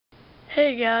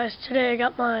Hey guys, today I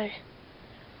got my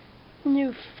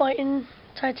new phiten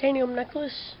titanium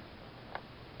necklace.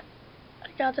 I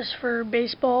got this for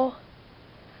baseball.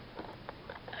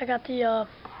 I got the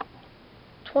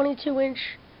 22-inch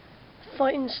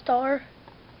phiten star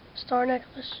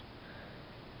necklace.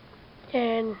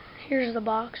 And here's the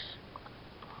box.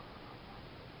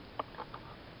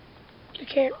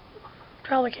 You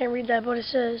probably can't read that, but it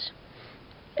says,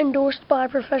 endorsed by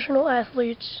professional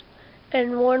athletes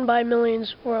and worn by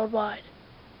millions worldwide.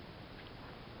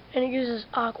 And it uses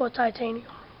aqua titanium.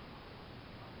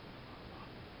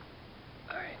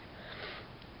 Alright.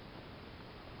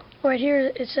 Right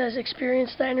here it says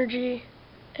experience the energy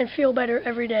and feel better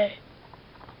every day.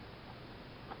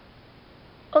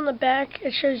 On the back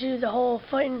it shows you the whole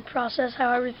phiten process,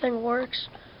 how everything works.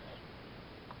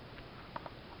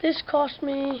 This cost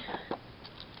me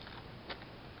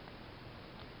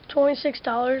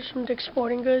 $26 from Dick's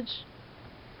Sporting Goods.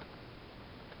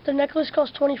 The necklace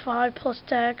cost $25 plus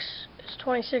tax is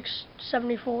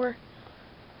 $26.74.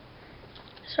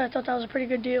 So I thought that was a pretty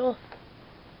good deal.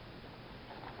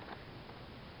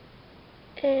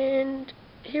 And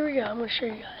here we go. I'm going to show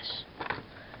you guys.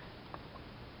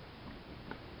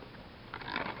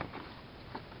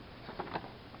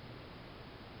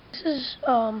 This is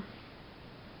the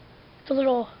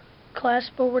little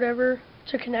clasp or whatever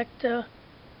to connect the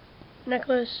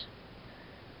necklace.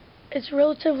 It's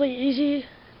relatively easy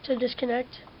to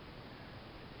disconnect.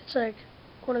 It's like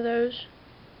one of those,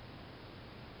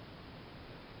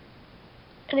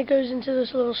 and it goes into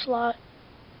this little slot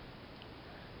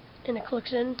and it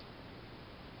clicks in.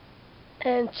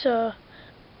 And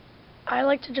I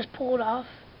like to just pull it off,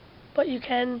 but you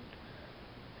can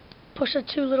push the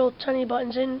two little tiny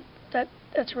buttons in.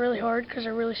 That's really hard because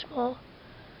they're really small.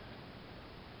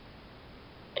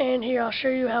 And here, I'll show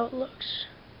you how it looks.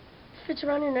 It fits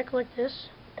around your neck like this,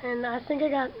 and I think I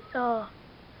got a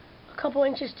couple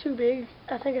inches too big.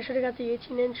 I think I should have got the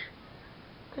 18-inch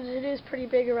because it is pretty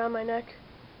big around my neck.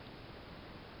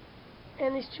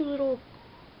 And these two little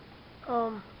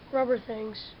rubber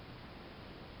things,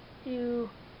 you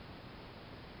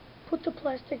put the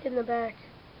plastic in the back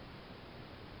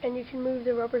and you can move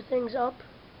the rubber things up.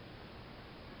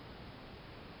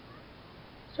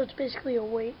 So it's basically a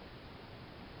weight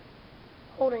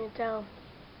holding it down.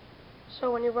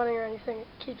 So when you're running or anything, it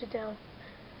keeps it down.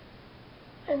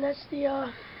 And that's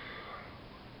the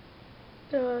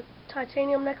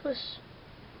titanium necklace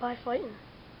by phiten.